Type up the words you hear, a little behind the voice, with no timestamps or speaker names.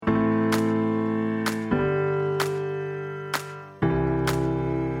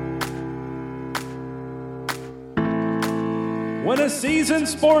When a seasoned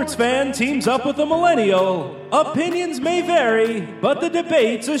sports fan teams up with a millennial, opinions may vary, but the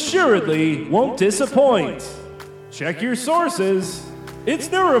debates assuredly won't disappoint. Check your sources.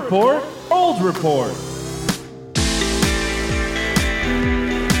 It's New Report, Old Report.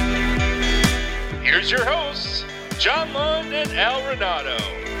 Here's your hosts, John Lund and Al Renato.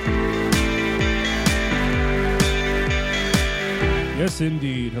 Yes,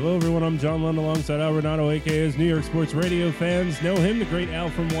 indeed. Hello, everyone. I'm John Lund alongside Al Renato, a.k.a. New York sports radio fans know him, the great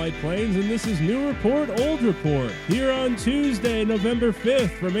Al from White Plains, and this is New Report, Old Report, here on Tuesday, November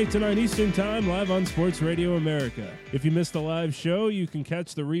 5th from 8 to 9 Eastern Time, live on Sports Radio America. If you missed the live show, you can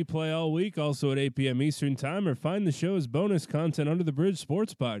catch the replay all week, also at 8 p.m. Eastern Time, or find the show as bonus content under the Bridge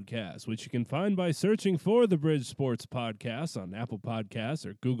Sports Podcast, which you can find by searching for the Bridge Sports Podcast on Apple Podcasts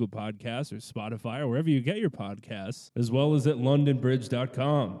or Google Podcasts or Spotify or wherever you get your podcasts, as well as at londonbridge.com.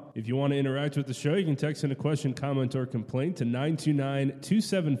 If you want to interact with the show, you can text in a question, comment, or complaint to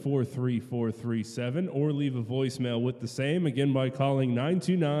 929-274-3437 or leave a voicemail with the same, again by calling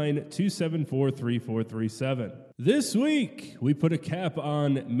 929-274-3437. This week, we put a cap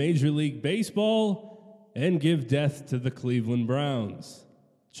on Major League Baseball and give death to the Cleveland Browns.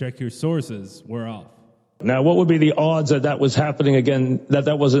 Check your sources. We're off. Now, what would be the odds that that was happening again,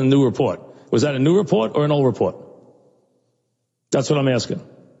 that wasn't a new report? Was that a new report or an old report? That's what I'm asking.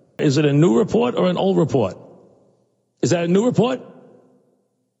 Is it a new report or an old report? Is that a new report?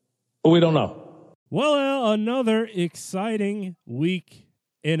 Or we don't know. Well, another exciting week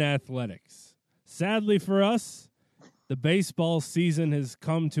in athletics. Sadly for us, the baseball season has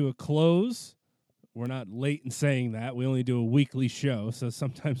come to a close. We're not late in saying that. We only do a weekly show, so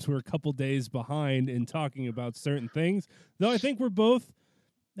sometimes we're a couple days behind in talking about certain things, though I think we're both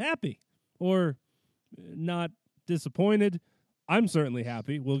happy or not disappointed. I'm certainly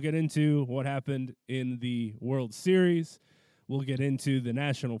happy. We'll get into what happened in the World Series. We'll get into the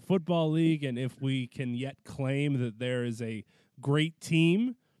National Football League, and if we can yet claim that there is a great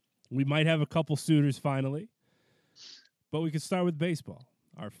team, we might have a couple suitors finally. But we could start with baseball,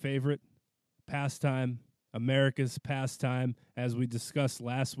 our favorite pastime, America's pastime. As we discussed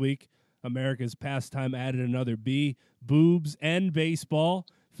last week, America's pastime added another B, boobs and baseball.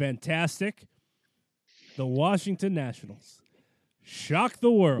 Fantastic. The Washington Nationals shock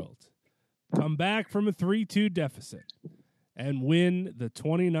the world, come back from a 3-2 deficit, and win the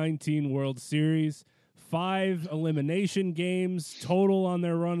 2019 World Series. 5 elimination games total on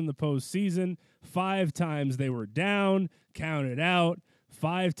their run in the postseason. 5 times they were down, counted out.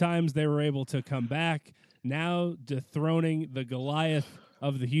 5 times they were able to come back, now dethroning the Goliath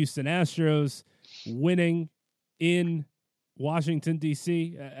of the Houston Astros, winning in Washington,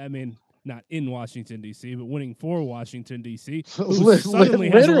 D.C. I mean, not in Washington, D.C., but winning for Washington, D.C., who suddenly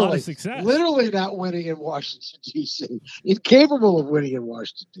has a lot of success. Literally not winning in Washington, D.C. Incapable of winning in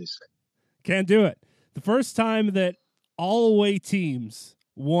Washington, D.C. Can't do it. The first time that all-away teams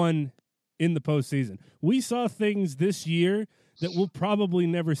won in the postseason. We saw things this year that we'll probably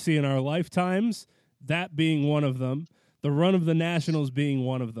never see in our lifetimes, that being one of them, the run of the Nationals being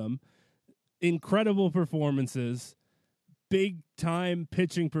one of them. Incredible performances, big-time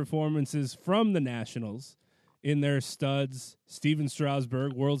pitching performances from the Nationals in their studs, Steven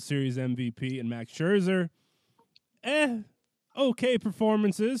Strasburg, World Series MVP, and Max Scherzer. Okay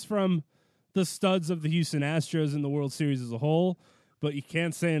performances from the studs of the Houston Astros in the World Series as a whole, but you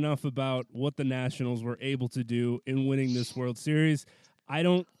can't say enough about what the Nationals were able to do in winning this World Series. I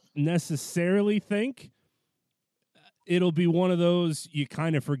don't necessarily think it'll be one of those you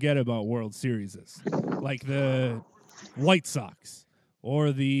kind of forget about World Series, like the White Sox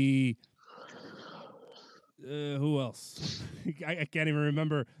or the who else? I can't even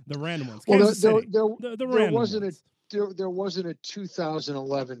remember the random ones. Well, there wasn't a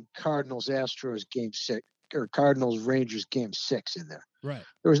 2011 Cardinals Astros game 6 or Cardinals Rangers game 6 in there. Right.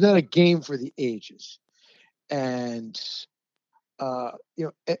 There was not a game for the ages, and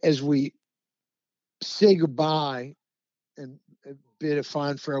as we say goodbye and bid a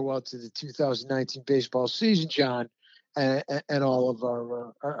fond farewell to the 2019 baseball season, John, and all of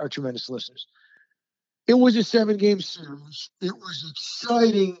our tremendous listeners. It was a 7-game series. It was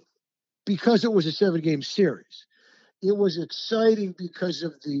exciting because it was a 7-game series. It was exciting because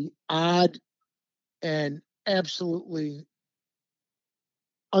of the odd and absolutely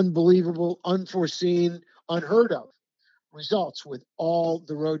unbelievable, unforeseen, unheard of results with all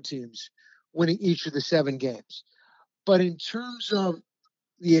the road teams winning each of the 7 games. But in terms of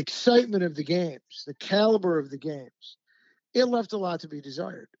the excitement of the games, the caliber of the games, it left a lot to be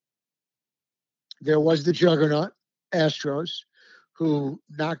desired. There was the juggernaut, Astros, who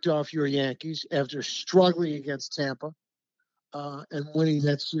knocked off your Yankees after struggling against Tampa. and winning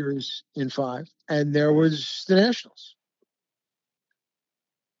that series in 5. And there was the Nationals.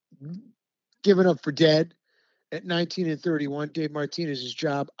 Given up for dead at 19-31, Dave Martinez's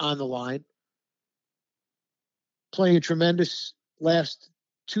job on the line. Playing a tremendous last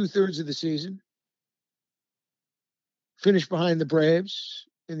 2/3 of the season. Finish behind the Braves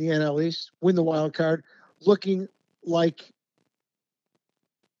in the NL East. Win the wild card. Looking like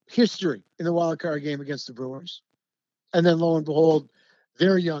history in the wild card game against the Brewers. And then lo and behold,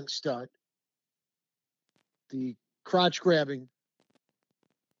 their young stud, the crotch-grabbing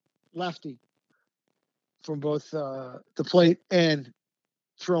lefty from both the plate and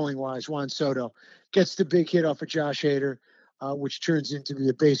throwing-wise, Juan Soto, gets the big hit off of Josh Hader, which turns into be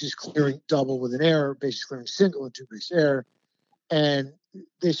a bases-clearing double with an error, bases-clearing single and two-base error, and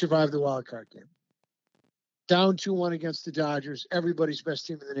they survive the wild card game. Down 2-1 against the Dodgers, everybody's best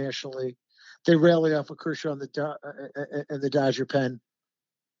team in the National League. They rally off of Kershaw in the Dodger pen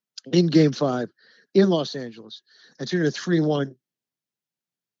in Game 5 in Los Angeles and turn a 3-1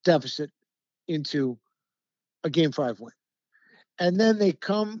 deficit into a Game 5 win. And then they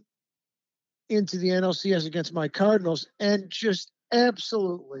come into the NLCS against my Cardinals and just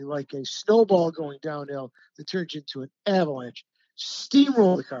absolutely like a snowball going downhill that turns into an avalanche,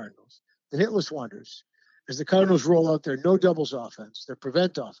 steamroll the Cardinals, the hitless wonders, as the Cardinals roll out their no doubles offense, their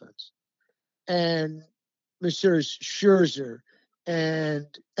prevent offense, and Mr. Scherzer and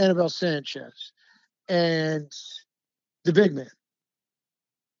Anibal Sanchez and the big man,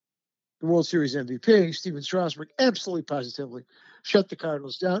 the World Series MVP, Steven Strasburg, absolutely positively shut the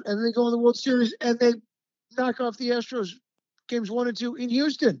Cardinals down. And then they go in the World Series and they knock off the Astros games 1 and 2 in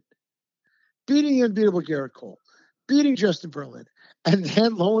Houston, beating the unbeatable Garrett Cole, beating Justin Verlander. And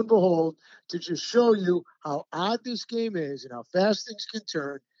then, lo and behold, to just show you how odd this game is and how fast things can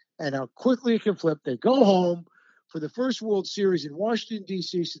turn and how quickly it can flip, they go home for the first World Series in Washington,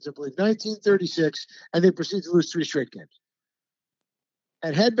 D.C. since, I believe, 1936, and they proceed to lose 3 straight games.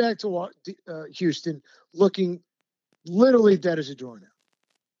 And head back to Houston looking literally dead as a doornail.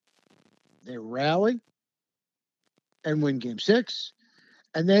 They rally and win Game 6.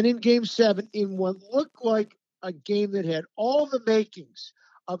 And then in Game 7, in what looked like a game that had all the makings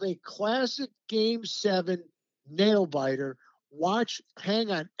of a classic Game 7 nail-biter, watch, hang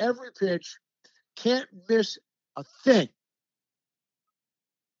on every pitch, can't miss a thing.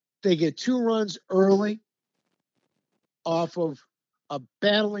 They get 2 runs early off of a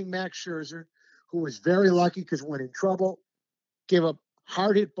battling Max Scherzer, who was very lucky because when in trouble, gave up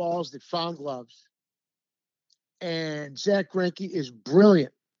hard hit balls that found gloves. And Zach Greinke is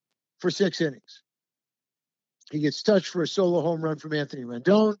brilliant for 6 innings. He gets touched for a solo home run from Anthony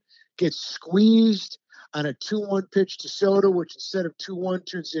Rendon, gets squeezed on a 2-1 pitch to Soto, which instead of 2-1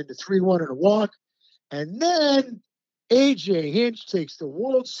 turns into 3-1 and a walk. And then A.J. Hinch takes the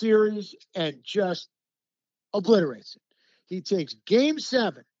World Series and just obliterates it. He takes Game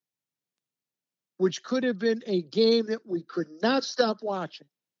 7, which could have been a game that we could not stop watching,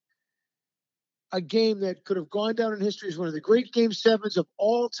 a game that could have gone down in history as one of the great Game 7s of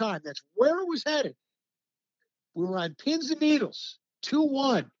all time. That's where it was headed. We were on pins and needles,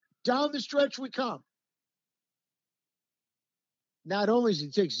 2-1. Down the stretch we come. Not only does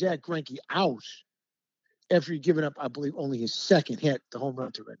he take Zach Greinke out after he'd given up, I believe, only his second hit, the home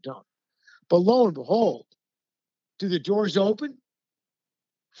run to Rendon, but lo and behold, do the doors open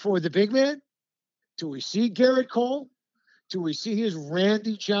for the big man? Do we see Garrett Cole? Do we see his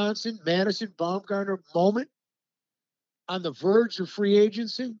Randy Johnson, Madison Bumgarner moment on the verge of free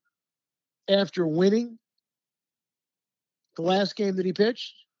agency after winning the last game that he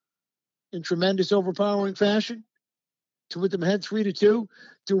pitched in tremendous, overpowering fashion to put them ahead 3-2?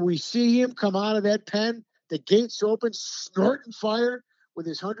 Do we see him come out of that pen, the gates open, snorting fire with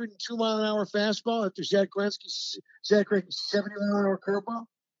his 102-mile-an-hour fastball after Zach Greinke's 70-mile-an-hour curveball?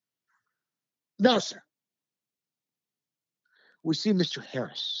 No, sir. We see Mr.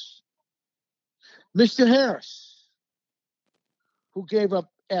 Harris. Mr. Harris, who gave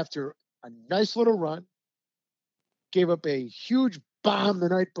up after a nice little run, gave up a huge bomb the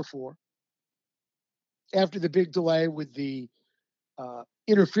night before, after the big delay with the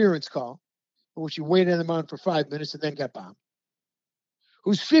interference call, in which he waited on the mound for 5 minutes and then got bombed,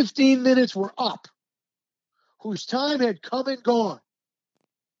 whose 15 minutes were up, whose time had come and gone.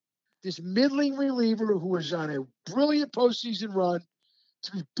 This middling reliever who was on a brilliant postseason run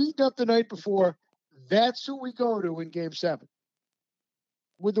to be beaten up the night before, that's who we go to in Game 7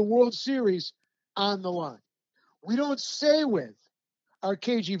 with the World Series on the line. We don't stay with our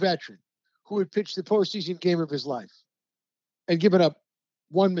KG veteran who had pitched the postseason game of his life and given up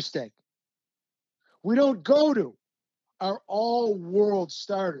one mistake. We don't go to our all-world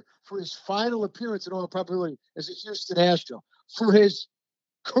starter, for his final appearance in all probability as a Houston Astro, for his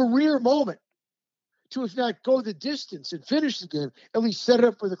career moment, to if not go the distance and finish the game, at least set it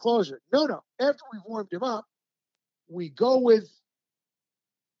up for the closer. No. After we've warmed him up, we go with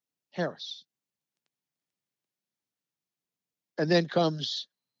Harris. And then comes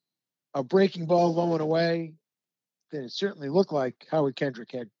a breaking ball low and away that it certainly looked like Howie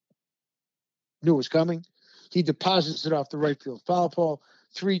Kendrick knew was coming. He deposits it off the right field foul pole,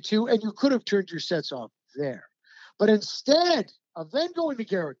 3-2, and you could have turned your sets off there. But instead of then going to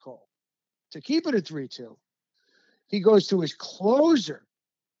Garrett Cole to keep it at 3-2, he goes to his closer,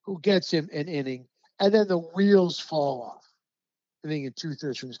 who gets him an inning, and then the wheels fall off. Inning in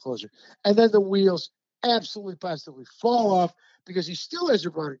 2/3 from his closer. And then the wheels absolutely positively fall off because he still has a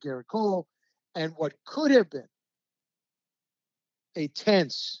run at Garrett Cole, and what could have been a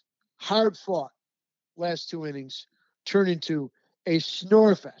tense, hard-fought last 2 innings turned into a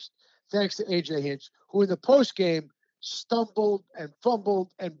snore fest, thanks to A.J. Hinch, who in the postgame stumbled and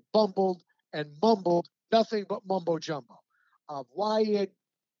fumbled and bumbled and mumbled nothing but mumbo-jumbo of why he had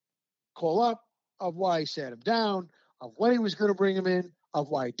Cole up, of why he sat him down, of when he was going to bring him in, of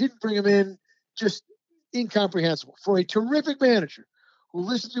why he didn't bring him in. Just incomprehensible. For a terrific manager who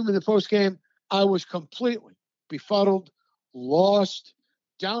listened to him in the postgame, I was completely befuddled, lost,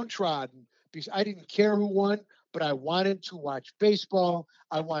 downtrodden, because I didn't care who won, but I wanted to watch baseball.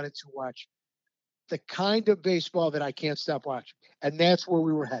 I wanted to watch the kind of baseball that I can't stop watching. And that's where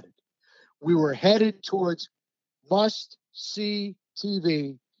we were headed. We were headed towards must-see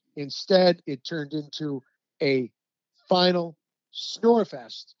TV. Instead, it turned into a final snore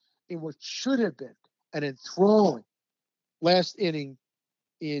fest in what should have been an enthralling last inning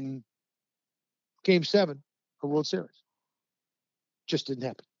in Game 7 of World Series. Just didn't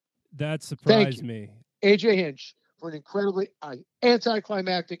happen. That surprised me. A.J. Hinch for an incredibly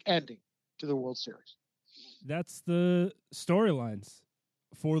anticlimactic ending to the World Series. That's the storylines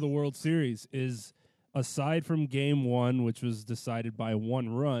for the World Series is, aside from Game 1, which was decided by 1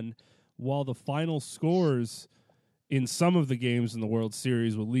 run, while the final scores in some of the games in the World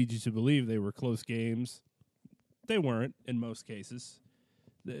Series will lead you to believe they were close games, they weren't in most cases.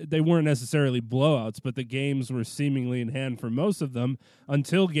 They weren't necessarily blowouts, but the games were seemingly in hand for most of them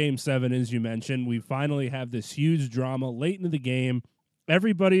until Game 7, as you mentioned. We finally have this huge drama late into the game.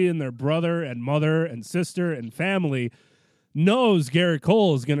 Everybody and their brother and mother and sister and family knows Garrett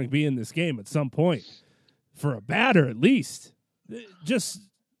Cole is going to be in this game at some point, for a batter at least. Just,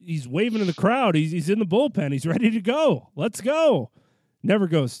 he's waving in the crowd. He's in the bullpen. He's ready to go. Let's go. Never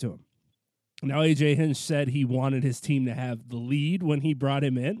goes to him. Now, A.J. Hinch said he wanted his team to have the lead when he brought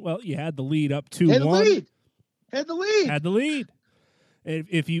him in. Well, you had the lead up 2-1. Had the lead.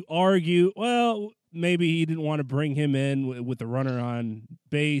 If you argue, well, maybe he didn't want to bring him in with the runner on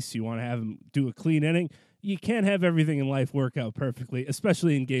base. You want to have him do a clean inning. You can't have everything in life work out perfectly,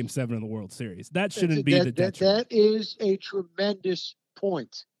 especially in Game 7 of the World Series. That shouldn't be the detriment. That is a tremendous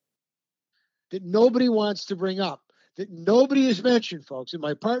point that nobody wants to bring up, that nobody has mentioned, folks, and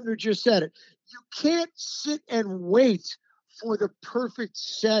my partner just said it. You can't sit and wait for the perfect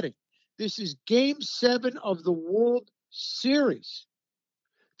setting. This is Game 7 of the World Series.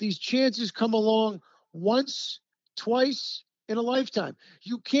 These chances come along once, twice in a lifetime.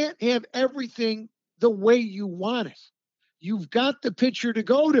 You can't have everything the way you want it. You've got the pitcher to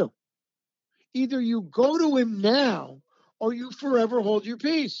go to. Either you go to him now or you forever hold your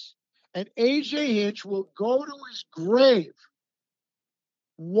peace. And A.J. Hinch will go to his grave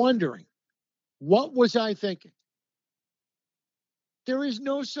wondering, what was I thinking? There is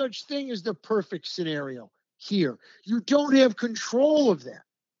no such thing as the perfect scenario here. You don't have control of that.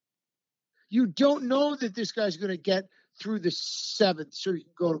 You don't know that this guy's going to get through the 7th so you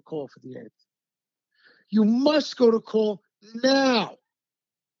can go to Cole for the 8th. You must go to Cole now.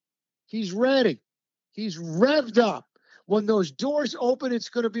 He's ready. He's revved up. When those doors open, it's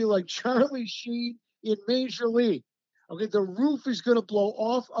going to be like Charlie Sheen in Major League. Okay, the roof is going to blow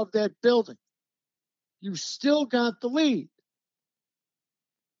off of that building. You still got the lead.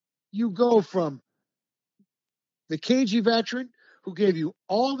 You go from the cagey veteran who gave you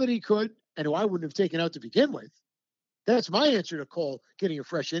all that he could and who I wouldn't have taken out to begin with. That's my answer to Cole getting a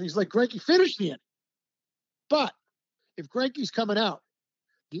fresh inning. He's like, Greinke, finish the inning. But if Greinke's coming out,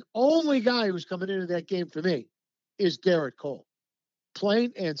 the only guy who's coming into that game for me is Garrett Cole.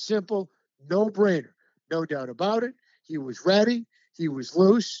 Plain and simple, no brainer. No doubt about it. He was ready. He was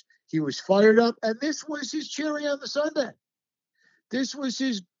loose. He was fired up. And this was his cherry on the sundae. This was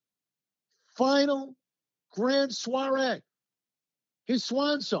his final grand soiree. His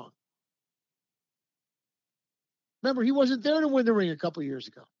swan song. Remember, he wasn't there to win the ring a couple years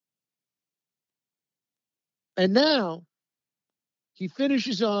ago. And now he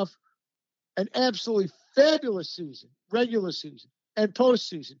finishes off an absolutely fabulous season, regular season, and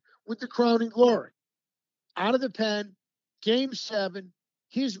postseason with the crowning glory. Out of the pen, Game 7,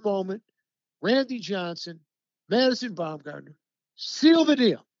 his moment, Randy Johnson, Madison Bumgarner, seal the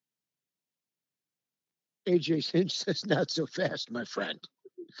deal. AJ Hinch says, not so fast, my friend.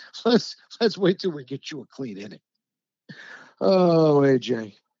 Let's wait till we get you a clean inning. Oh,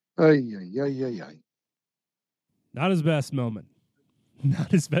 AJ. Ay. Not his best moment.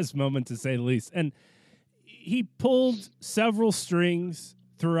 Not his best moment, to say the least. And he pulled several strings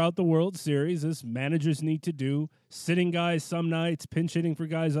throughout the World Series, as managers need to do, sitting guys some nights, pinch hitting for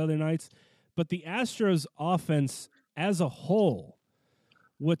guys other nights. But the Astros offense as a whole,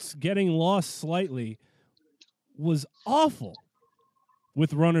 what's getting lost slightly, was awful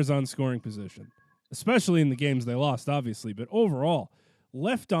with runners on scoring position, especially in the games they lost, obviously. But overall,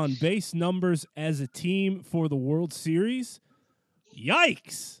 left on base numbers as a team for the World Series,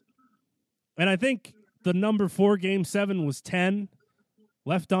 yikes. And I think the number 4 Game 7 was 10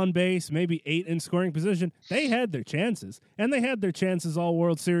 left on base, maybe 8 in scoring position. They had their chances, and they had their chances all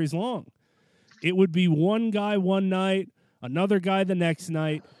World Series long. It would be one guy one night, another guy the next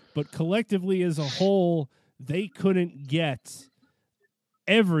night, but collectively as a whole, they couldn't get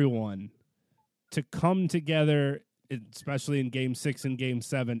everyone to come together, especially in Game 6 and Game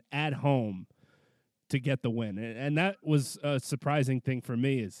 7 at home, to get the win. And that was a surprising thing for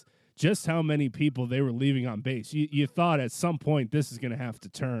me, is just how many people they were leaving on base. You thought at some point this is going to have to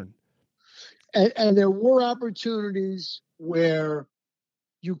turn. And there were opportunities where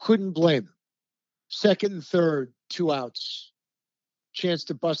you couldn't blame them. Second and third, 2 outs. Chance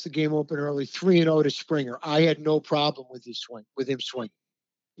to bust the game open early, 3-0 to Springer. I had no problem with him swinging.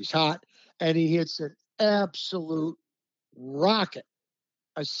 He's hot, and he hits an absolute rocket,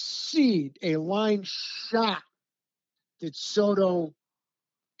 a seed, a line shot that Soto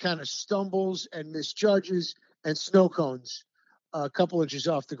kind of stumbles and misjudges and snow cones a couple inches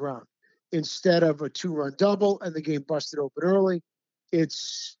off the ground. Instead of a 2-run double and the game busted open early,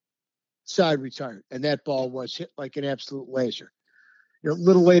 it's side retired, and that ball was hit like an absolute laser. A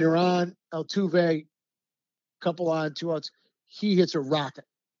little later on, Altuve, couple on, 2 outs, he hits a rocket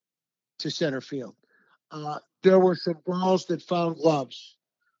to center field. There were some balls that found gloves,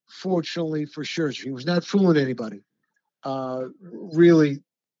 fortunately for Scherzer. He was not fooling anybody, really,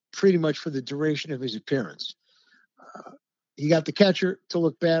 pretty much for the duration of his appearance. He got the catcher to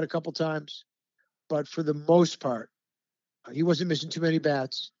look bad a couple times, but for the most part, he wasn't missing too many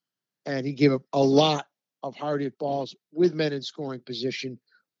bats, and he gave up a lot of hard hit balls with men in scoring position.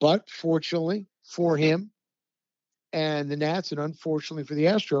 But fortunately for him and the Nats, and unfortunately for the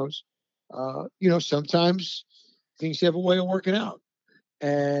Astros, sometimes things have a way of working out.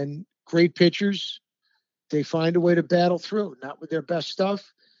 And great pitchers, they find a way to battle through, not with their best stuff.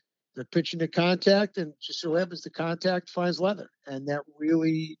 They're pitching to contact, and just so happens the contact finds leather. And that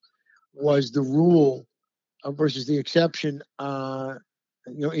really was the rule versus the exception,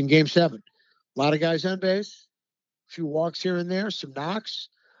 in Game 7. A lot of guys on base, a few walks here and there, some knocks,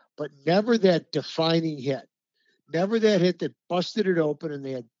 but never that defining hit. Never that hit that busted it open, and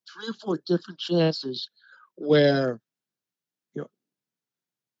they had 3 or 4 different chances where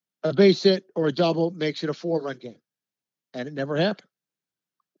a base hit or a double makes it a 4-run game. And it never happened.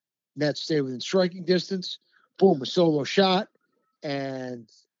 Nets stay within striking distance. Boom, a solo shot, and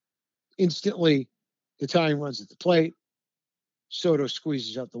instantly the tying runs at the plate. Soto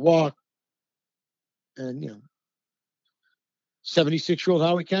squeezes out the walk. And, 76-year-old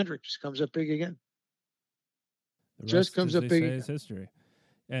Howie Kendrick just comes up big again. Just comes up big again. Is history.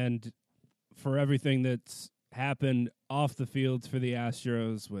 And for everything that's happened off the fields for the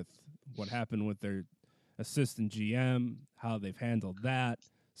Astros, with what happened with their assistant GM, how they've handled that,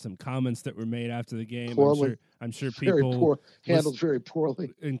 some comments that were made after the game. Poorly. I'm sure people handled very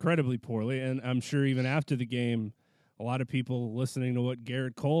poorly. Incredibly poorly. And I'm sure even after the game, a lot of people listening to what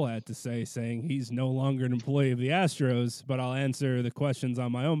Garrett Cole had to say, saying he's no longer an employee of the Astros, but I'll answer the questions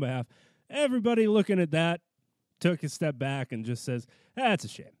on my own behalf. Everybody looking at that took a step back and just says, that's a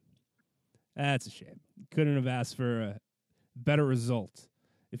shame. That's a shame. Couldn't have asked for a better result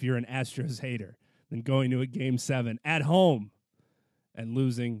if you're an Astros hater than going to a Game 7 at home and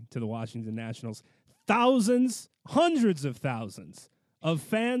losing to the Washington Nationals. Thousands, hundreds of thousands of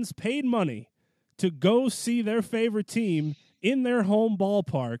fans paid money to go see their favorite team in their home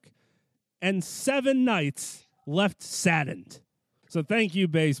ballpark, and 7 nights left saddened. So thank you,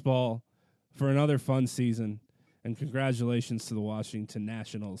 baseball, for another fun season, and congratulations to the Washington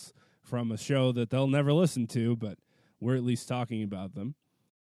Nationals from a show that they'll never listen to, but we're at least talking about them.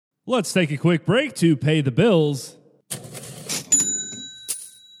 Let's take a quick break to pay the bills.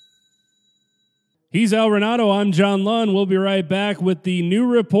 He's Al Renato. I'm John Lund. We'll be right back with the new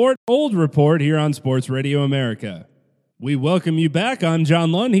report, old report here on Sports Radio America. We welcome you back. I'm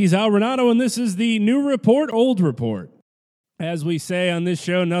John Lund. He's Al Renato, and this is the new report, old report. As we say on this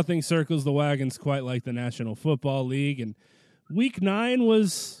show, nothing circles the wagons quite like the National Football League, and Week 9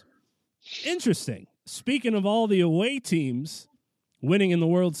 was interesting. Speaking of all the away teams winning in the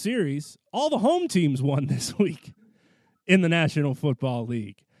World Series, all the home teams won this week in the National Football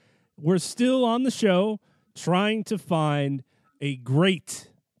League. We're still on the show trying to find a great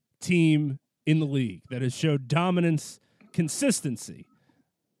team in the league that has showed consistency,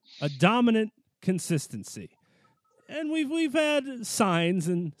 a dominant consistency. And we've had signs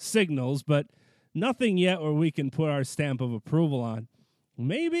and signals, but nothing yet where we can put our stamp of approval on.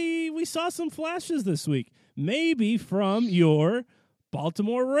 Maybe we saw some flashes this week. Maybe from your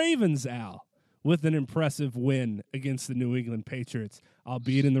Baltimore Ravens, Al, with an impressive win against the New England Patriots,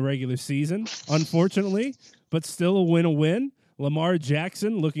 albeit in the regular season, unfortunately, but still a win. Lamar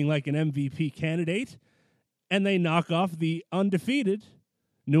Jackson looking like an MVP candidate, and they knock off the undefeated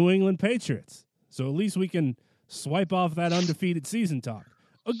New England Patriots. So at least we can swipe off that undefeated season talk.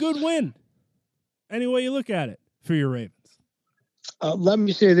 A good win, any way you look at it, for your Ravens. Let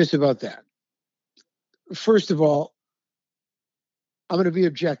me say this about that. First of all, I'm going to be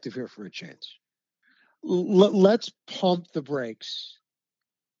objective here for a change. Let's pump the brakes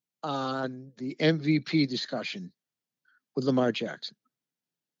on the MVP discussion with Lamar Jackson.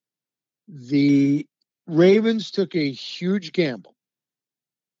 The Ravens took a huge gamble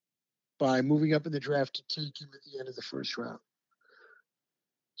by moving up in the draft to take him at the end of the first round.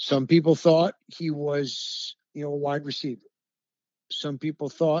 Some people thought he was, a wide receiver. Some people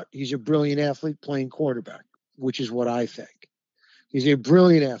thought he's a brilliant athlete playing quarterback, which is what I think. He's a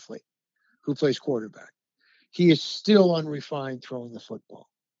brilliant athlete who plays quarterback. He is still unrefined throwing the football.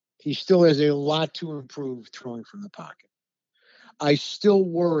 He still has a lot to improve throwing from the pocket. I still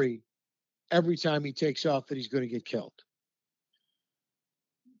worry every time he takes off that he's going to get killed,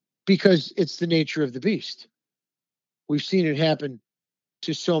 because it's the nature of the beast. We've seen it happen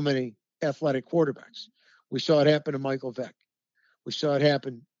to so many athletic quarterbacks. We saw it happen to Michael Vick. We saw it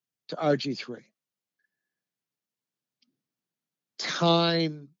happen to RG3.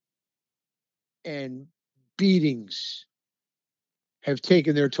 Time and beatings have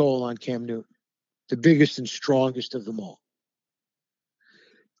taken their toll on Cam Newton, the biggest and strongest of them all.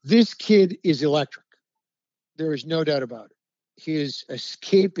 This kid is electric. There is no doubt about it. His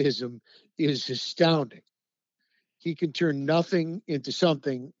escapism is astounding. He can turn nothing into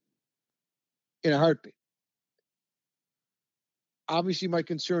something in a heartbeat. Obviously, my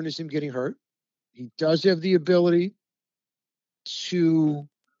concern is him getting hurt. He does have the ability to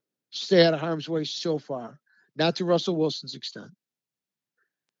stay out of harm's way so far, not to Russell Wilson's extent.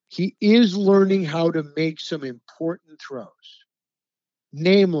 He is learning how to make some important throws,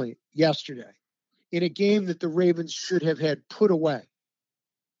 namely yesterday, in a game that the Ravens should have had put away,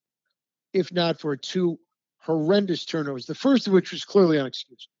 if not for two horrendous turnovers, the first of which was clearly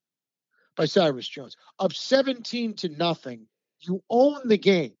unexcusable by Cyrus Jones. Up 17-0, you own the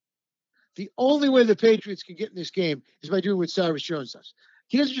game. The only way the Patriots can get in this game is by doing what Cyrus Jones does.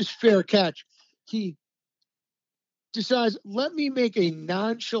 He doesn't just fair catch. He decides, let me make a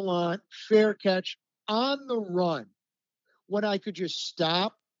nonchalant fair catch on the run when I could just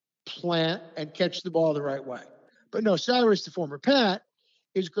stop, plant, and catch the ball the right way. But no, Cyrus, the former Pat,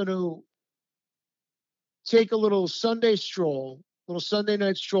 is going to take a little Sunday night stroll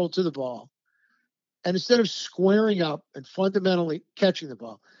to the ball. And instead of squaring up and fundamentally catching the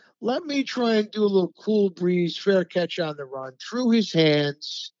ball, let me try and do a little cool breeze, fair catch on the run, through his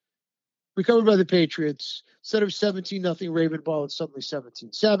hands, recovered by the Patriots. Instead of 17-0 Raven ball, it's suddenly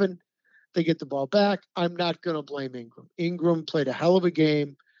 17-7. They get the ball back. I'm not going to blame Ingram. Ingram played a hell of a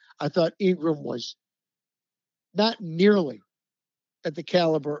game. I thought Ingram was not nearly at the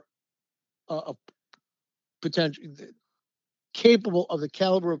caliber of potential, capable of the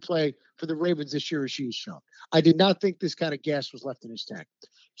caliber of play for the Ravens this year as she's shown. I did not think this kind of gas was left in his tank.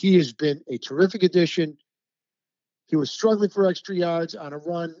 He has been a terrific addition. He was struggling for extra yards on a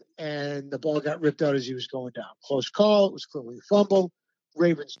run, and the ball got ripped out as he was going down. Close call. It was clearly a fumble.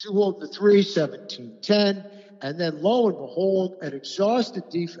 Ravens do hold the 3, 17-10. And then, lo and behold, an exhausted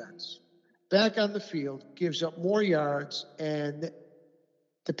defense back on the field gives up more yards, and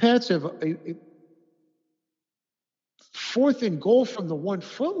the Pats have a 4th and goal from the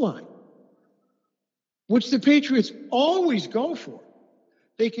 1-foot line, which the Patriots always go for.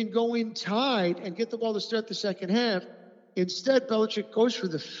 they can go in tied and get the ball to start the second half. Instead, Belichick goes for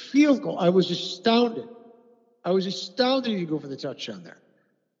the field goal. I was astounded. You go for the touchdown there.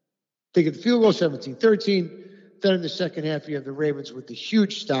 They get the field goal, 17-13. Then in the second half, you have the Ravens with the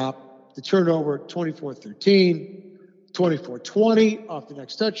huge stop, the turnover, 24-13, 24-20 off the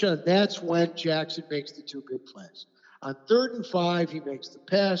next touchdown. That's when Jackson makes the two big plays. On 3rd and 5, he makes the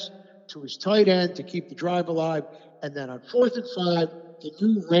pass to his tight end to keep the drive alive. And then on 4th and 5, the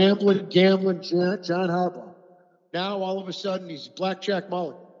new rambling, gambling John Harbaugh. Now, all of a sudden, he's Blackjack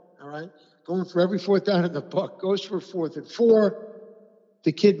Mulligan, all right? Going for every 4th down in the book. Goes for 4th and 4.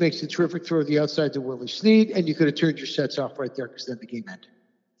 The kid makes a terrific throw to the outside to Willie Snead, and you could have turned your sets off right there because then the game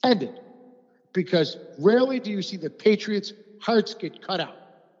ended. Because rarely do you see the Patriots' hearts get cut out.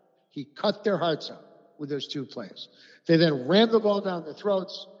 He cut their hearts out with those two plays. They then ram the ball down their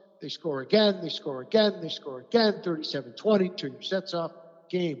throats. They score again, 37-20, turn your sets off,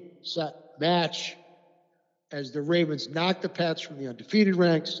 game, set, match. As the Ravens knock the Pats from the undefeated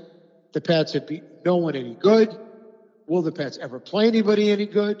ranks, the Pats have beaten no one any good. Will the Pats ever play anybody any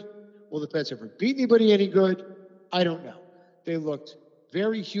good? Will the Pats ever beat anybody any good? I don't know. They looked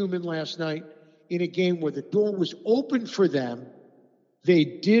very human last night in a game where the door was open for them. They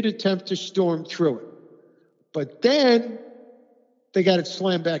did attempt to storm through it. But then they got it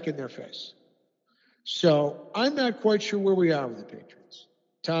slammed back in their face. So I'm not quite sure where we are with the Patriots.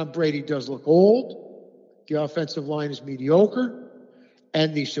 Tom Brady does look old. The offensive line is mediocre.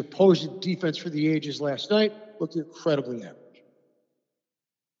 And the supposed defense for the ages last night looked incredibly average.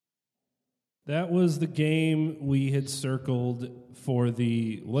 That was the game we had circled for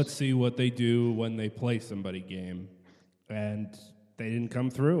the let's see what they do when they play somebody game. And they didn't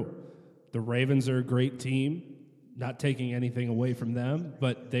come through. The Ravens are a great team, not taking anything away from them,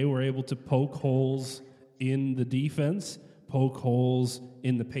 but they were able to poke holes in the defense, poke holes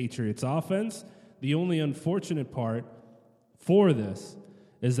in the Patriots offense. The only unfortunate part for this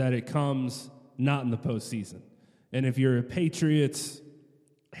is that it comes not in the postseason. And if you're a Patriots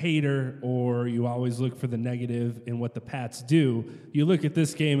hater or you always look for the negative in what the Pats do, you look at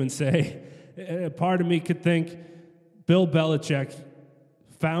this game and say, part of me could think Bill Belichick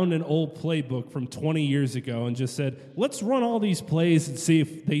found an old playbook from 20 years ago and just said, let's run all these plays and see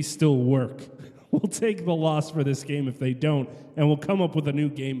if they still work. We'll take the loss for this game if they don't, and we'll come up with a new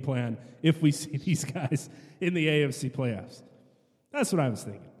game plan if we see these guys in the AFC playoffs. That's what I was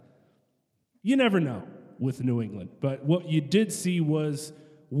thinking. You never know with New England, but what you did see was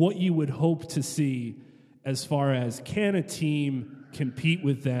what you would hope to see as far as can a team compete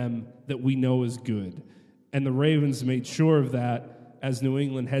with them that we know is good. And the Ravens made sure of that as New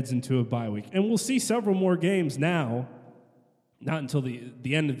England heads into a bye week. And we'll see several more games now, not until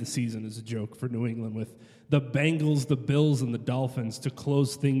the end of the season is a joke for New England, with the Bengals, the Bills, and the Dolphins to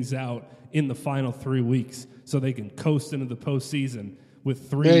close things out in the final 3 weeks so they can coast into the postseason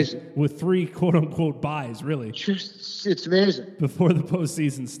with three quote-unquote buys, really. It's amazing. Before the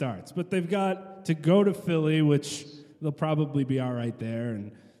postseason starts. But they've got to go to Philly, which they'll probably be all right there,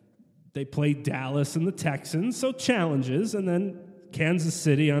 and they play Dallas and the Texans, so challenges, and then Kansas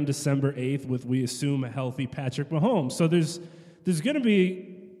City on December 8th with, we assume, a healthy Patrick Mahomes. So there's going to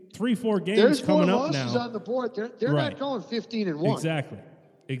be 3-4 games coming up now. There's more losses on the board. They're right. Not going 15-1. Exactly.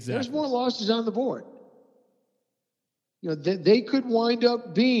 There's more losses on the board. You know, they could wind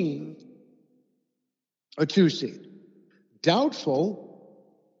up being a 2 seed. Doubtful,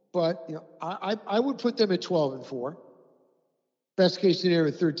 but you know, I would put them at 12-4. Best case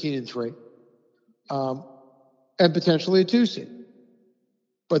scenario, 13-3, and potentially a 2 seed.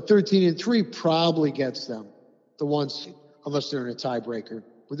 But 13-3 probably gets them the 1 seed, unless they're in a tiebreaker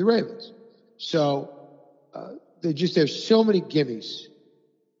with the Ravens. So they just have so many gimmies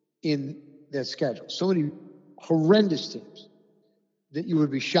in their schedule, so many horrendous teams that you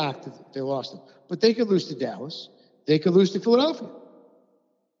would be shocked if they lost them. But they could lose to Dallas. They could lose to Philadelphia.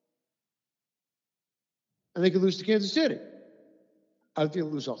 And they could lose to Kansas City. I think they'll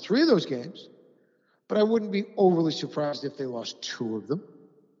lose all 3 of those games, but I wouldn't be overly surprised if they lost 2 of them.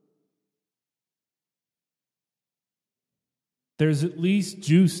 There's at least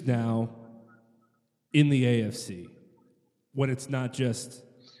juice now in the AFC when it's not just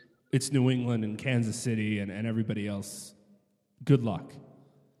it's New England and Kansas City and everybody else. Good luck.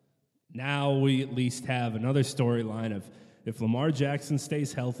 Now we at least have another storyline of if Lamar Jackson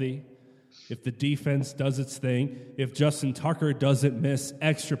stays healthy, if the defense does its thing, if Justin Tucker doesn't miss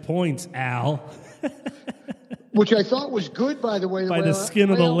extra points, Al. Which I thought was good, by the way. By the skin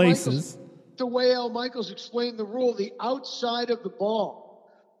of the laces. The way Al Michaels explained the rule, the outside of the ball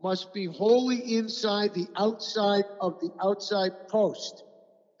must be wholly inside the outside of the outside post.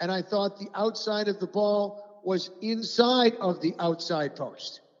 and I thought the outside of the ball was inside of the outside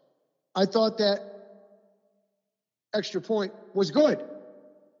post. I thought that extra point was good.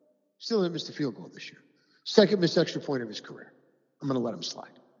 Still didn't miss the field goal this year. Second missed extra point of his career. I'm going to let him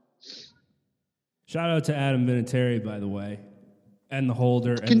slide. Shout out to Adam Vinatieri, by the way, and the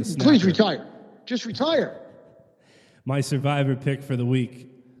holder and the snapper. Please retire. Just retire. My survivor pick for the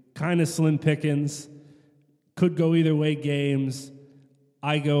week, kind of slim pickings, could go either way games.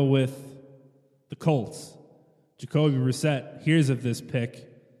 I go with the Colts. Jacoby Brissett hears of this pick,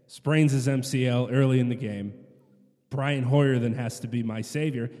 sprains his MCL early in the game. Brian Hoyer then has to be my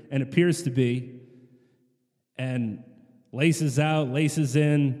savior, and appears to be, and laces out, laces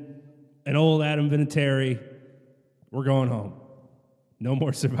in, an old Adam Vinatieri. We're going home. No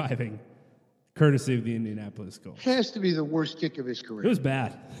more surviving. Courtesy of the Indianapolis Colts. Has to be the worst kick of his career. It was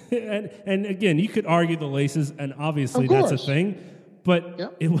bad. and again, you could argue the laces, and obviously that's a thing,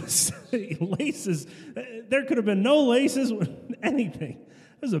 but It was laces. There could have been no laces, anything.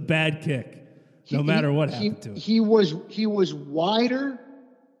 It was a bad kick, no matter what happened to it. He was wider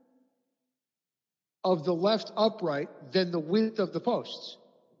of the left upright than the width of the posts.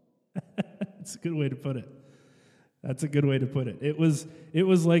 That's a good way to put it. That's a good way to put it. It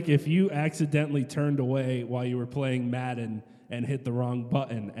was like if you accidentally turned away while you were playing Madden and hit the wrong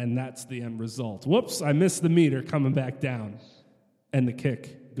button, and that's the end result. Whoops, I missed the meter coming back down, and the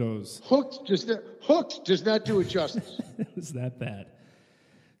kick goes. Hooked does not do it justice. It was that bad.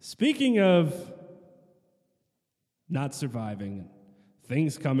 Speaking of not surviving,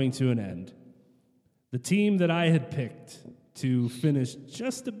 things coming to an end, the team that I had picked to finish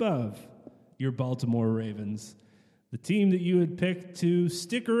just above your Baltimore Ravens, the team that you had picked to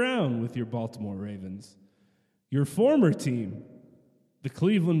stick around with your Baltimore Ravens, your former team, the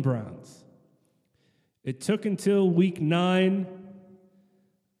Cleveland Browns. It took until week 9,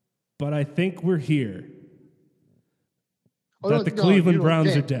 but I think we're here. The Cleveland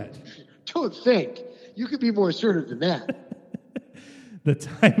Browns are dead. Don't think. You could be more assertive than that. The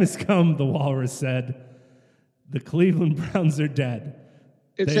time has come, the Walrus said. The Cleveland Browns are dead.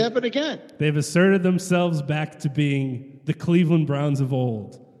 It's happened again. They've asserted themselves back to being the Cleveland Browns of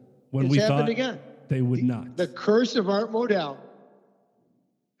old when we thought again. They would not. The curse of Art Modell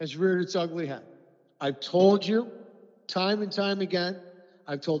has reared its ugly head. I've told you time and time again,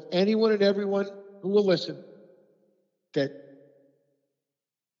 I've told anyone and everyone who will listen that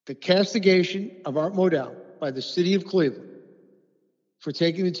the castigation of Art Modell by the city of Cleveland for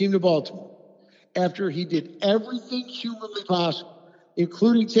taking the team to Baltimore, after he did everything humanly possible,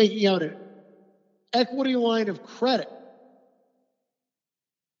 including taking out an equity line of credit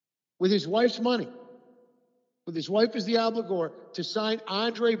with his wife's money, with his wife as the obligor, to sign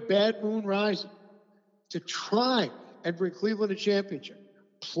Andre Bad Moon Rising, to try and bring Cleveland a championship,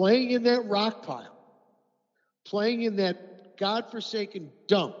 playing in that rock pile, playing in that godforsaken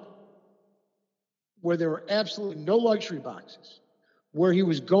dump where there were absolutely no luxury boxes, where he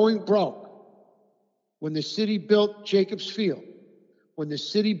was going broke, when the city built Jacobs Field, when the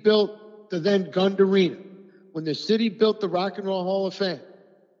city built the then Gund Arena, when the city built the Rock and Roll Hall of Fame.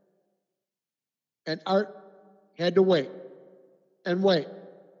 And Art had to wait and wait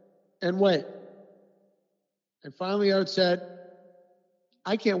and wait. And finally Art said,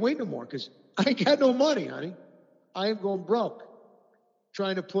 I can't wait no more because I ain't got no money, honey. I am going broke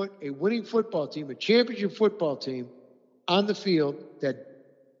trying to put a winning football team, a championship football team, on the field, that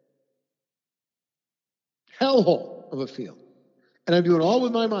hellhole of a field. And I'm doing all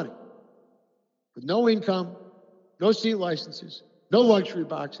with my money, with no income, no seat licenses, no luxury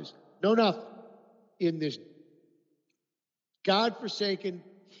boxes, no nothing, in this godforsaken,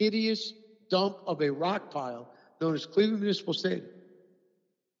 hideous dump of a rock pile known as Cleveland Municipal Stadium.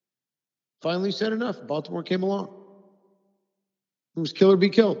 Finally said enough. Baltimore came along. It was kill or be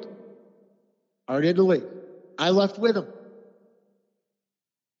killed. Art had to leave. I left with him.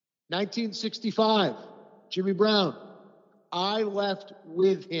 1965, Jimmy Brown. I left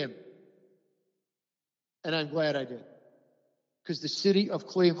with him. And I'm glad I did. Because the city of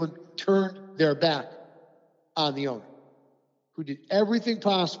Cleveland turned their back on the owner, who did everything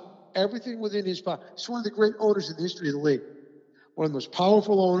possible, everything within his power. He's one of the great owners in the history of the league. One of the most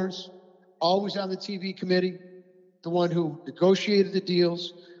powerful owners, always on the TV committee, the one who negotiated the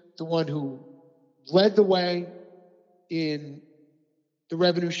deals, the one who led the way in the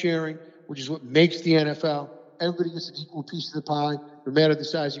revenue sharing, which is what makes the NFL. Everybody gets an equal piece of the pie, no matter the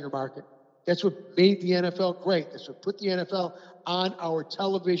size of your market. That's what made the NFL great. That's what put the NFL on our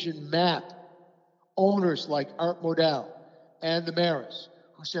television map. Owners like Art Modell and the Maris,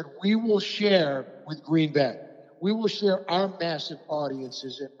 who said, we will share with Green Bay. we will share our massive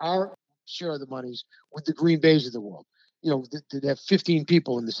audiences and our share of the monies with the Green Bays of the world. That have 15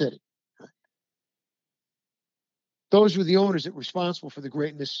 people in the city. Those were the owners that were responsible for the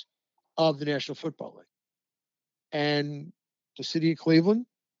greatness of the National Football League. And the city of Cleveland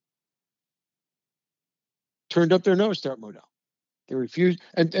turned up their nose to Art Modell. They refused.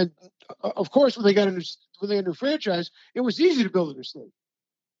 And of course, when they got a new franchise, it was easy to build a new stadium.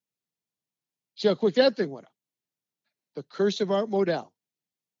 See how quick that thing went up. The curse of Art Modell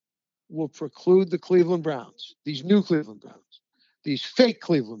will preclude the Cleveland Browns, these new Cleveland Browns, these fake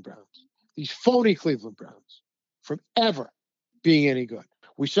Cleveland Browns, these phony Cleveland Browns, from ever being any good.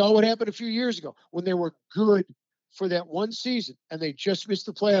 We saw what happened a few years ago when they were good for that one season and they just missed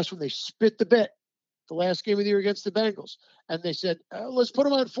the playoffs when they spit the bit the last game of the year against the Bengals. And they said, let's put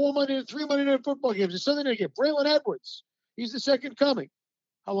them on 3 Monday night football games. And Sunday night game, Braylon Edwards. He's the second coming.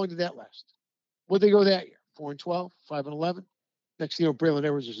 How long did that last? Where'd they go that year? 4-12, 5-11. Next thing you know, Braylon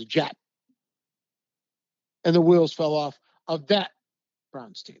Edwards was a Jet. And the wheels fell off of that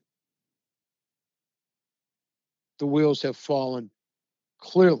Browns team. The wheels have fallen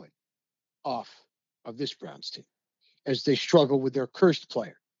clearly off of this Browns team as they struggle with their cursed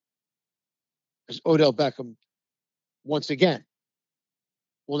player. As Odell Beckham, once again,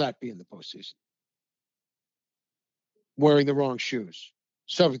 will not be in the postseason. Wearing the wrong shoes,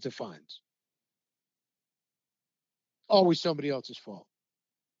 subject to fines. Always somebody else's fault.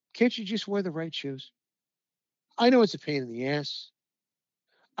 Can't you just wear the right shoes? I know it's a pain in the ass.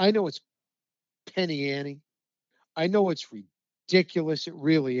 I know it's penny ante. I know it's ridiculous. It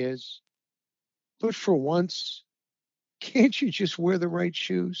really is. But for once, can't you just wear the right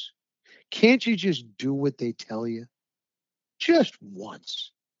shoes? Can't you just do what they tell you? Just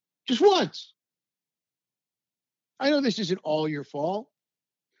once. Just once. I know this isn't all your fault.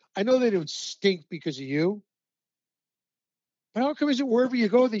 I know they don't stink because of you. But how come is it wherever you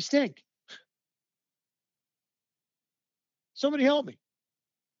go, they stink? Somebody help me.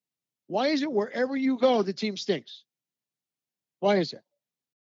 Why is it wherever you go, the team stinks? Why is that?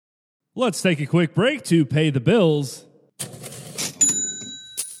 Let's take a quick break to pay the bills.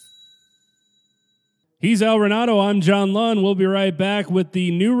 He's Al Renato. I'm John Lund. We'll be right back with the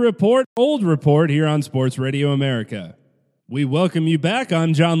new report, old report here on Sports Radio America. We welcome you back.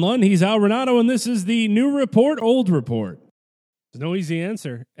 I'm John Lund. He's Al Renato, and this is the new report, old report. There's no easy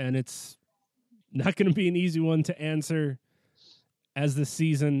answer, and it's not going to be an easy one to answer as the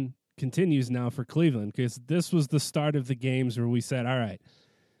season continues now for Cleveland, because this was the start of the games where we said, all right,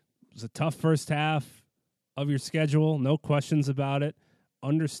 it was a tough first half of your schedule, no questions about it.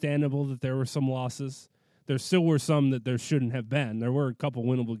 Understandable that there were some losses. There still were some that there shouldn't have been. There were a couple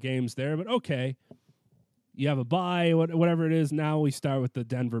winnable games there, but okay. You have a bye, whatever it is. Now we start with the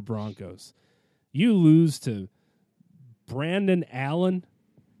Denver Broncos. You lose to Brandon Allen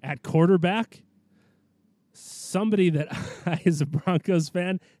at quarterback, somebody that I, as a Broncos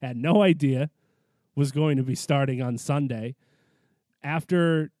fan, had no idea was going to be starting on Sunday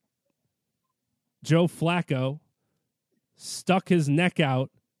after Joe Flacco stuck his neck out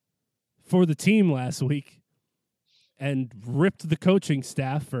for the team last week and ripped the coaching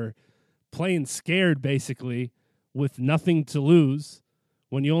staff for playing scared, basically, with nothing to lose.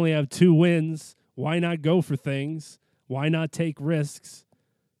 When you only have 2 wins, why not go for things? Why not take risks?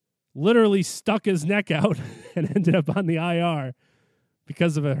 Literally stuck his neck out and ended up on the IR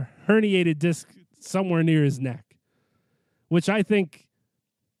because of a herniated disc somewhere near his neck, which I think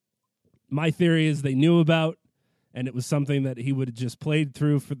my theory is they knew about, and it was something that he would have just played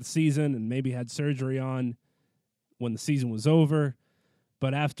through for the season and maybe had surgery on when the season was over.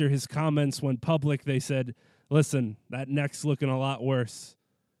 But after his comments went public, they said, listen, that neck's looking a lot worse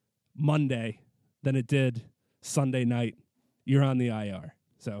Monday than it did Sunday night. You're on the IR.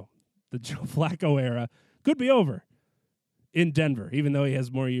 So the Joe Flacco era could be over in Denver, even though he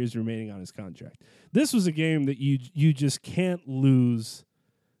has more years remaining on his contract. This was a game that you just can't lose,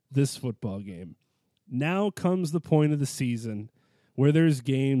 this football game. Now comes the point of the season where there's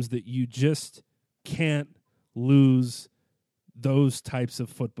games that you just can't lose, those types of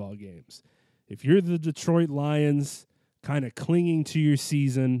football games. If you're the Detroit Lions kind of clinging to your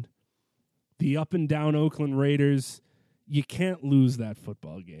season, the up and down Oakland Raiders, you can't lose that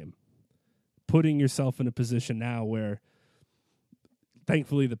football game. Putting yourself in a position now where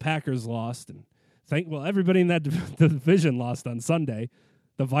thankfully the Packers lost, and everybody in that the division lost on Sunday.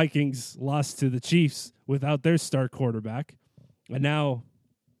 The Vikings lost to the Chiefs without their star quarterback, and now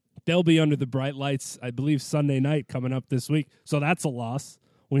they'll be under the bright lights, I believe, Sunday night coming up this week. So that's a loss.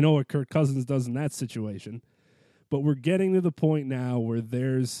 We know what Kirk Cousins does in that situation. But we're getting to the point now where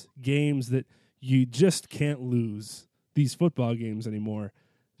there's games that you just can't lose these football games anymore.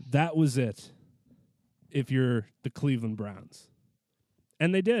 That was it if you're the Cleveland Browns.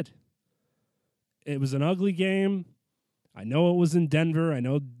 And they did. It was an ugly game. I know it was in Denver. I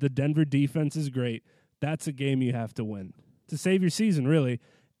know the Denver defense is great. That's a game you have to win to save your season, really.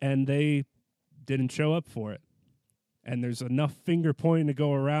 And they didn't show up for it. And there's enough finger pointing to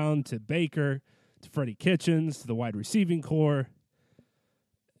go around to Baker, to Freddie Kitchens, to the wide receiving core.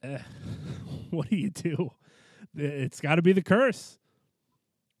 What do you do? It's got to be the curse.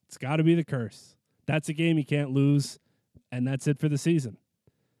 It's got to be the curse. That's a game you can't lose, and that's it for the season.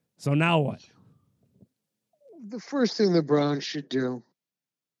 So now what? The first thing the Browns should do,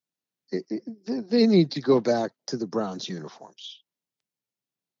 they need to go back to the Browns uniforms.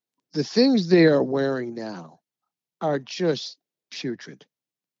 The things they are wearing now are just putrid.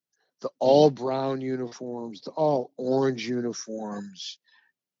 The all brown uniforms, the all orange uniforms.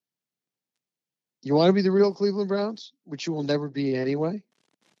 You want to be the real Cleveland Browns, which you will never be anyway?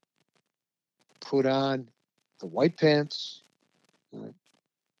 Put on the white pants, right,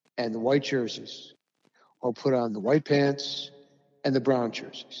 and the white jerseys, or put on the white pants and the brown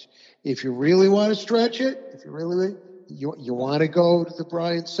jerseys. If you really want to stretch it, if you really you want to go to the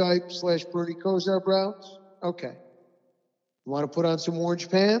Brian Sipe / Bernie Kosar Browns, okay. You want to put on some orange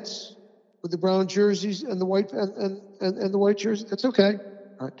pants with the brown jerseys and the white and the white jerseys? That's okay.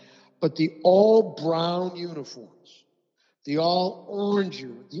 All right. But the all brown uniforms, the all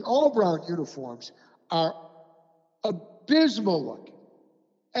brown uniforms are abysmal looking,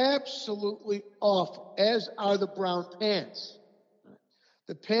 absolutely awful, as are the brown pants.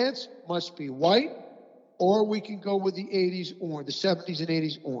 The pants must be white, or we can go with the 80s orange, the 70s and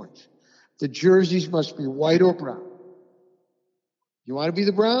 80s orange. The jerseys must be white or brown. You want to be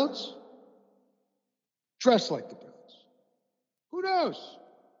the Browns? Dress like the Browns. Who knows?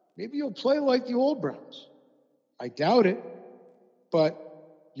 Maybe you'll play like the old Browns. I doubt it, but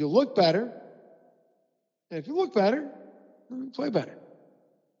you'll look better. And if you look better, you'll play better.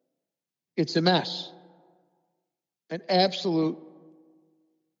 It's a mess. An absolute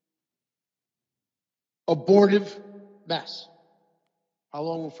abortive mess. How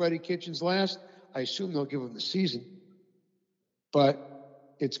long will Freddie Kitchens last? I assume they'll give him the season.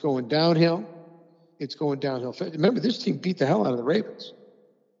 But it's going downhill. It's going downhill. Remember, this team beat the hell out of the Ravens.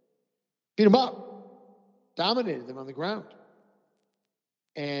 Beat them up. Dominated them on the ground.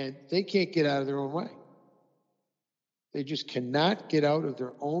 And they can't get out of their own way. They just cannot get out of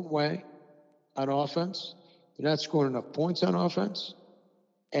their own way on offense. They're not scoring enough points on offense.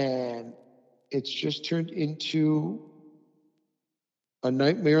 And it's just turned into a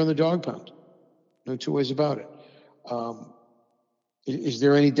nightmare on the dog pound. No two ways about it. Is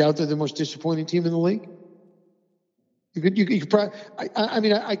there any doubt they're the most disappointing team in the league? You could probably,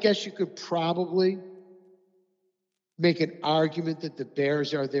 I guess you could probably make an argument that the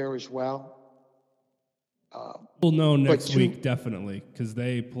Bears are there as well. We'll know next week, definitely, because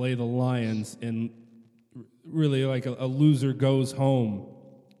they play the Lions in really like a loser goes home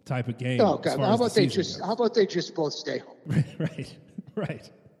type of game. Oh God! How about they just both stay home?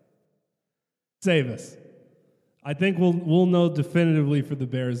 Right. Save us. I think we'll know definitively for the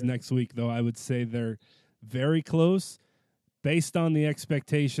Bears next week, though. I would say they're very close based on the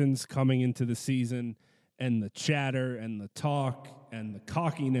expectations coming into the season and the chatter and the talk and the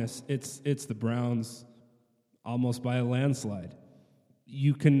cockiness. It's the Browns almost by a landslide.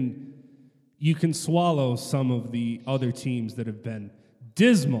 You can swallow some of the other teams that have been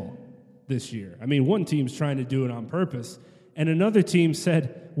dismal this year. I mean, one team's trying to do it on purpose, and another team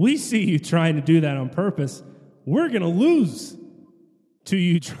said, "We see you trying to do that on purpose. We're going to lose to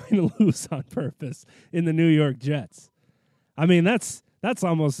you trying to lose on purpose in the New York Jets." I mean, that's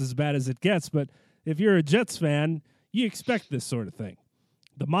almost as bad as it gets, but if you're a Jets fan, you expect this sort of thing.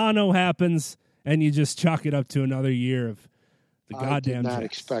 The mono happens, and you just chalk it up to another year of the goddamn Jets.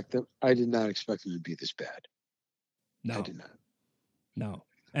 I did not expect them to be this bad. No. I did not. No.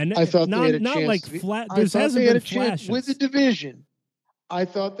 And I thought not, they had a not chance like to be, flat. I There thought hasn't they had been a chance flashes. with the division. I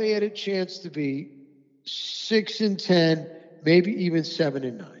thought they had a chance to be 6-10, maybe even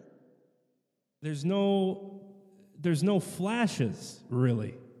 7-9. There's no flashes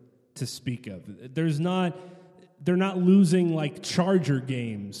really to speak of. They're not losing like Charger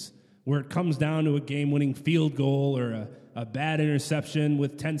games where it comes down to a game-winning field goal or a bad interception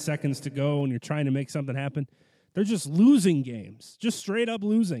with 10 seconds to go and you're trying to make something happen. They're just losing games, just straight up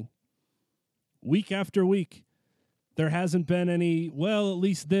losing week after week. There hasn't been any, well, at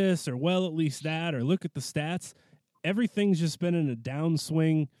least this or well, at least that, or look at the stats. Everything's just been in a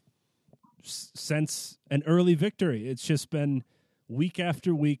downswing since an early victory. It's just been week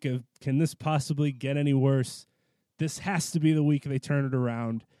after week of, can this possibly get any worse? This has to be the week they turn it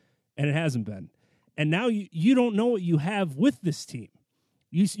around, and it hasn't been. And now you don't know what you have with this team.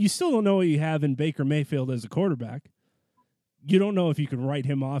 You still don't know what you have in Baker Mayfield as a quarterback. You don't know if you can write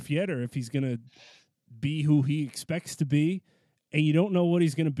him off yet or if he's going to be who he expects to be. And you don't know what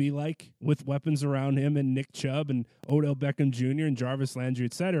he's going to be like with weapons around him and Nick Chubb and Odell Beckham Jr. and Jarvis Landry,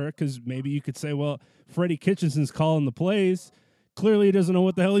 et cetera, because maybe you could say, well, Freddie Kitchenson's calling the plays. Clearly he doesn't know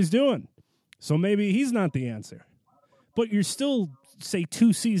what the hell he's doing. So maybe he's not the answer. But you're still, say,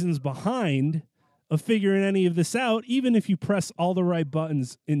 2 seasons behind of figuring any of this out, even if you press all the right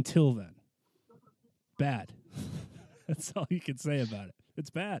buttons until then. Bad. That's all you can say about it. It's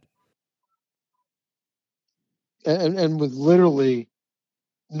bad. And with literally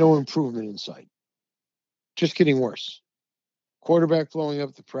no improvement in sight. Just getting worse. Quarterback blowing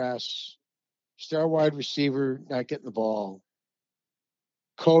up the press. Star wide receiver not getting the ball.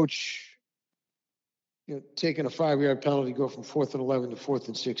 Coach, taking a 5-yard penalty, go from 4th and 11 to 4th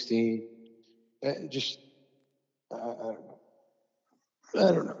and 16. I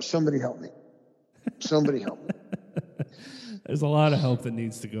don't know. Somebody help me. Somebody help me. There's a lot of help that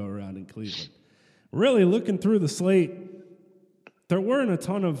needs to go around in Cleveland. Really, looking through the slate, there weren't a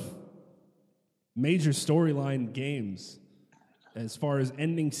ton of major storyline games as far as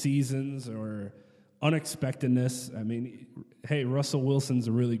ending seasons or unexpectedness. I mean, hey, Russell Wilson's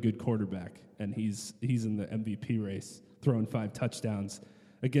a really good quarterback, and he's in the MVP race, throwing 5 touchdowns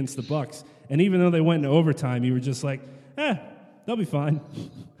against the Bucs. And even though they went into overtime, you were just like, they'll be fine.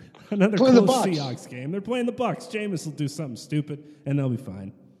 Another close Seahawks game. They're playing the Bucs. Jameis will do something stupid, and they'll be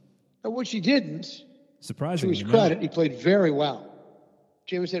fine. Which he didn't. Surprisingly, to his credit, he played very well.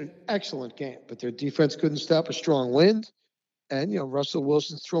 Jameis had an excellent game, but their defense couldn't stop a strong wind. And, Russell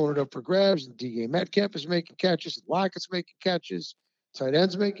Wilson's throwing it up for grabs, and D.A. Metcalf is making catches, and Lockett's making catches, tight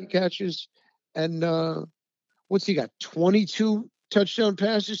ends making catches. And what's he got, 22 touchdown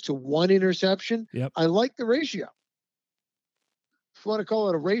passes to 1 interception? Yep. I like the ratio. If you want to call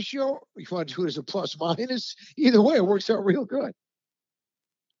it a ratio, if you want to do it as a plus minus, either way, it works out real good.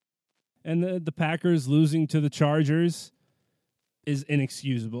 And the Packers losing to the Chargers is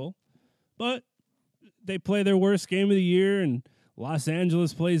inexcusable. But they play their worst game of the year, and Los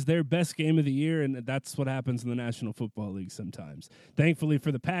Angeles plays their best game of the year, and that's what happens in the National Football League sometimes. Thankfully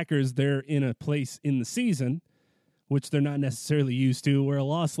for the Packers, they're in a place in the season, which they're not necessarily used to, where a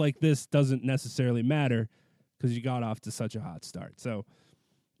loss like this doesn't necessarily matter because you got off to such a hot start. So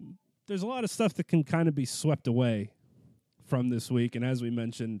there's a lot of stuff that can kind of be swept away from this week, and as we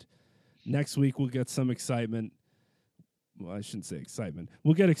mentioned, next week we'll get some excitement. Well, I shouldn't say excitement.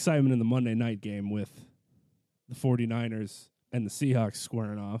 We'll get excitement in the Monday night game with the 49ers and the Seahawks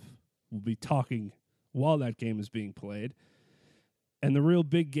squaring off. We'll be talking while that game is being played. And the real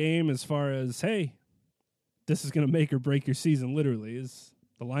big game as far as, hey, this is going to make or break your season literally is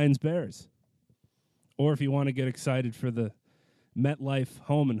the Lions-Bears. Or if you want to get excited for the MetLife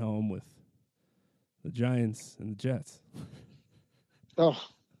home and home with the Giants and the Jets. Oh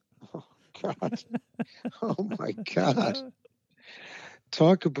God. Oh, my God.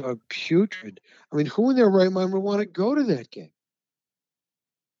 Talk about putrid. I mean, who in their right mind would want to go to that game?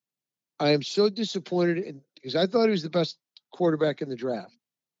 I am so disappointed because I thought he was the best quarterback in the draft.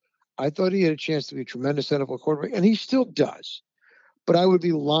 I thought he had a chance to be a tremendous NFL quarterback, and he still does. But I would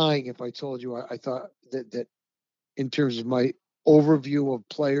be lying if I told you I thought that in terms of my overview of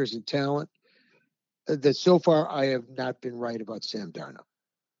players and talent, that so far I have not been right about Sam Darnold.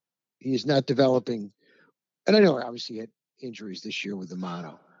 He is not developing, and I know obviously he had injuries this year with the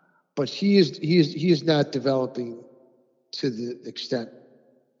mono, but he is not developing to the extent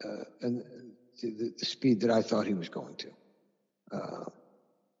and the speed that I thought he was going to.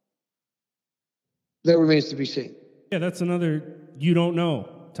 That remains to be seen. Yeah, that's another you don't know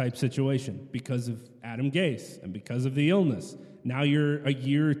type situation because of Adam Gase and because of the illness. Now you're a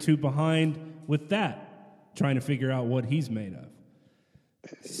year or two behind with that, trying to figure out what he's made of.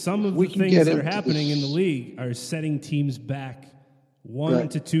 Some of the things that are happening in the league are setting teams back 1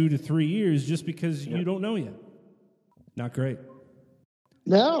 to 2 to 3 years just because you don't know yet. Not great.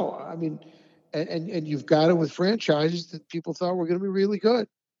 No, I mean, and you've got it with franchises that people thought were going to be really good.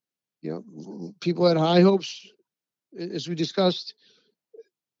 People had high hopes, as we discussed,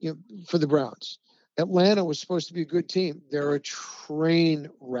 for the Browns. Atlanta was supposed to be a good team. They're a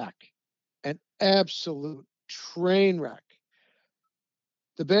train wreck, an absolute train wreck.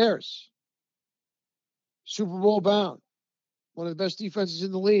 The Bears, Super Bowl bound, one of the best defenses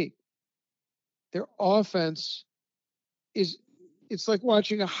in the league. Their offense it's like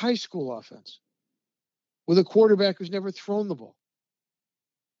watching a high school offense with a quarterback who's never thrown the ball.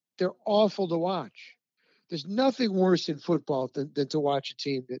 They're awful to watch. There's nothing worse in football than to watch a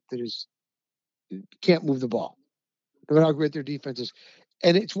team that can't move the ball, no matter how great their defense is.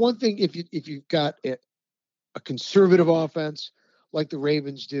 And it's one thing if you've got a conservative offense like the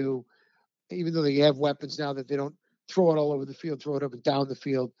Ravens do, even though they have weapons now that they don't throw it all over the field, throw it up and down the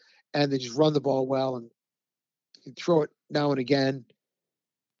field, and they just run the ball well and throw it now and again.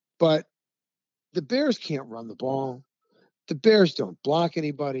 But the Bears can't run the ball. The Bears don't block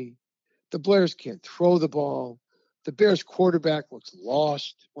anybody. The Bears can't throw the ball. The Bears quarterback looks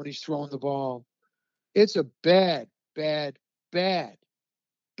lost when he's throwing the ball. It's a bad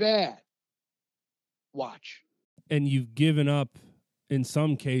watch. And you've given up, in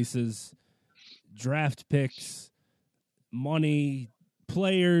some cases, draft picks, money,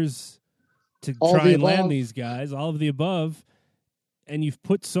 players to try and land these guys, all of the above, and you've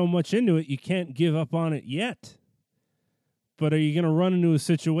put so much into it, you can't give up on it yet. But are you going to run into a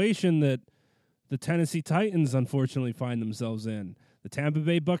situation that the Tennessee Titans unfortunately find themselves in, the Tampa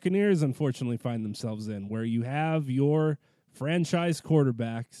Bay Buccaneers unfortunately find themselves in, where you have your franchise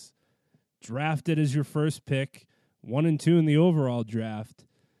quarterbacks drafted as your first pick, 1 and 2 in the overall draft,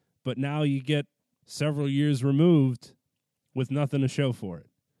 but now you get several years removed with nothing to show for it.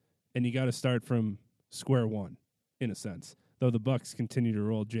 And you got to start from square one, in a sense. Though the Bucs continue to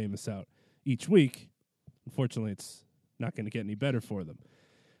roll Jameis out each week, unfortunately, it's not going to get any better for them.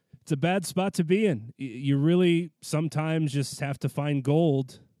 It's a bad spot to be in. You really sometimes just have to find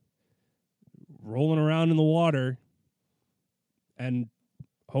gold rolling around in the water and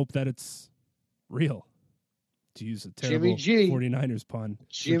hope that it's real, to use a terrible 49ers pun.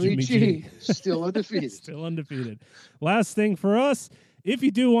 Jimmy G. Still undefeated. Still undefeated. Last thing for us, if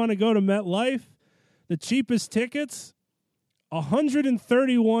you do want to go to MetLife, the cheapest tickets,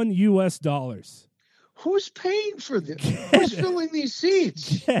 $131 US. Who's paying for this? Who's filling these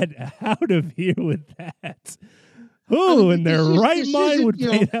seats? Get out of here with that. Who in their right mind would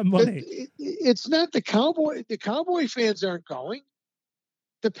pay that money? It's not the Cowboy. The Cowboy fans aren't going.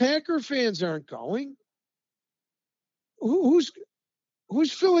 The Packer fans aren't going. Who's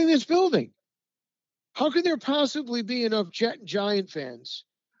filling this building? How could there possibly be enough Jet and Giant fans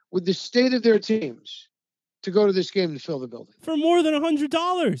with the state of their teams to go to this game and fill the building? For more than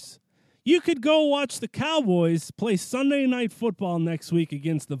 $100. You could go watch the Cowboys play Sunday Night Football next week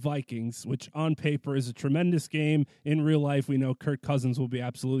against the Vikings, which on paper is a tremendous game. In real life, we know Kirk Cousins will be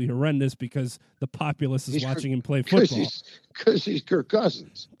absolutely horrendous because the populace is watching him play football. Because he's Kirk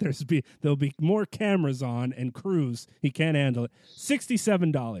Cousins. There'll be more cameras on and crews. He can't handle it.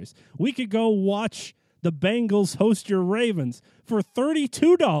 $67. We could go watch the Bengals host your Ravens for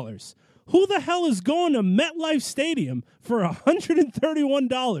 $32. Who the hell is going to MetLife Stadium for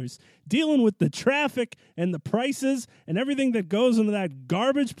 $131, dealing with the traffic and the prices and everything that goes into that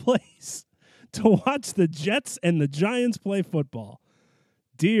garbage place to watch the Jets and the Giants play football?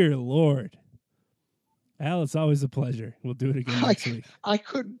 Dear Lord. Al, it's always a pleasure. We'll do it again next week. I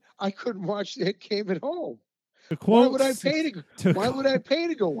couldn't watch that game at home. Why would I pay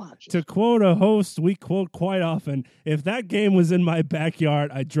to go watch it? To quote a host we quote quite often, if that game was in my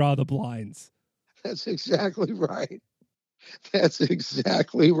backyard, I'd draw the blinds. That's exactly right.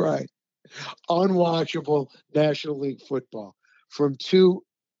 Unwatchable National League football from two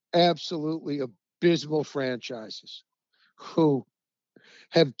absolutely abysmal franchises who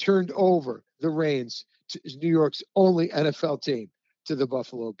have turned over the reins to New York's only NFL team, to the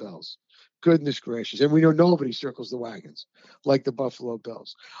Buffalo Bills. Goodness gracious. And we know nobody circles the wagons like the Buffalo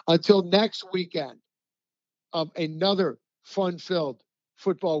Bills. Until next weekend, another fun-filled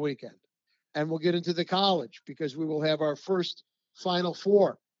football weekend. And we'll get into the college because we will have our first Final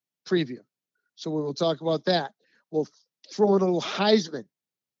Four preview. So we will talk about that. We'll throw in a little Heisman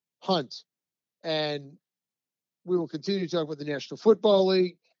hunt. And we will continue to talk about the National Football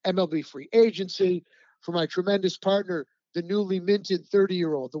League, MLB free agency. For my tremendous partner, the newly minted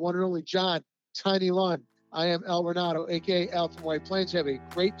 30-year-old, the one and only John Tiny Lund. I am Al Renato, a.k.a. Al from White Plains. Have a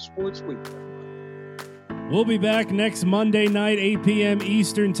great sports week. We'll be back next Monday night, 8 p.m.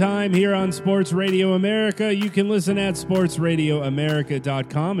 Eastern Time here on Sports Radio America. You can listen at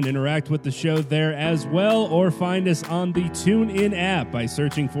sportsradioamerica.com and interact with the show there as well, or find us on the TuneIn app by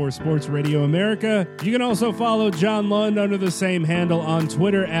searching for Sports Radio America. You can also follow John Lund under the same handle on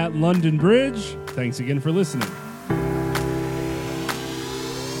Twitter at London Bridge. Thanks again for listening.